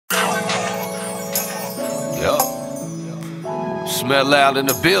Smell loud in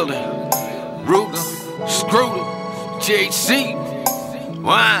the building. Rugor, Skroodle, THC,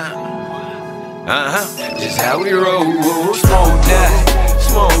 wine. Just how we roll. Smoke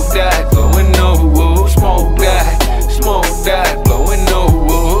that, going no. Smoke that, blowing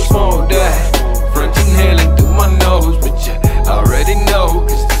no. Smoke that, French inhaling through my nose, but you already know,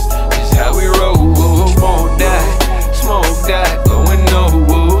 'cause this is how we roll. Smoke that, blowing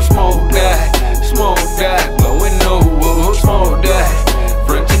no. Smoke that, blowing no. Smoke that,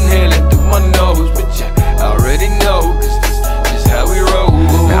 French inhaling through my nose, but you already know, 'cause this is how we roll.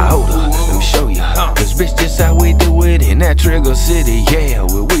 Now hold up, let me show you, 'cause bitch, this how we do it in that Trigger City, yeah.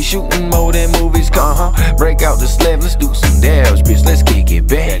 Where we shooting more than movies, break out the slab, let's do some dabs, bitch, let's kick it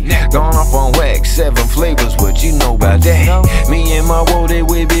back. Gone off on wax, 7 flavors, what you know about that? Me and my woody,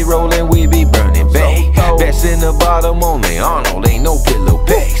 we be rolling, we be burning back. That's in the bottom only, Arnold, ain't no pillow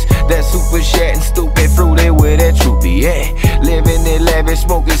packs. That super shat and stupid fruity, where that truth be at. Living it lavish,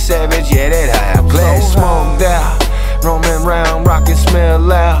 smoking savage, yeah, that high class. Smoked out, roaming round, rockin', smell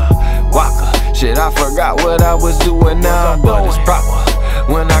loud. Waka, shit, I forgot what I was doing now, but it's proper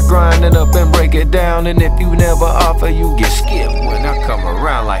when I grind it up and break it down. And if you never offer, you get skipped when I come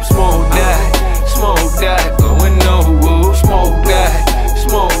around like smoke that, going no. Smoke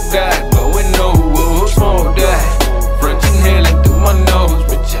that, going no. Smoke that, French inhaling through my nose,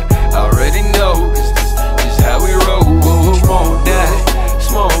 but you already know, 'cause this is how we roll. Smoke that,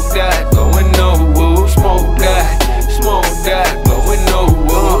 going no. Smoke that, going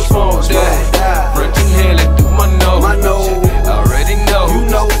no. Smoke that, French inhaling through my nose, but you already know, you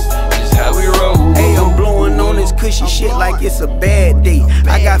know, this is how we roll. Hey, I'm blowing on this cushy shit like it's a bad day.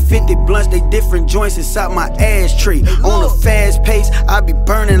 I got 50 blunts, they different joints inside my ashtray. On a fast pace, I be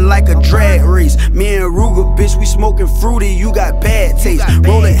burning like a drag race. Me and Rugor, bitch, we smoking fruity, you got bad taste.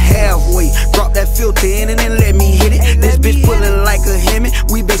 Roll it halfway, drop that filter in and then let me hit it. This bitch pulling like a Hemi.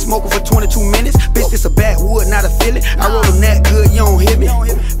 We been smoking for 22 minutes.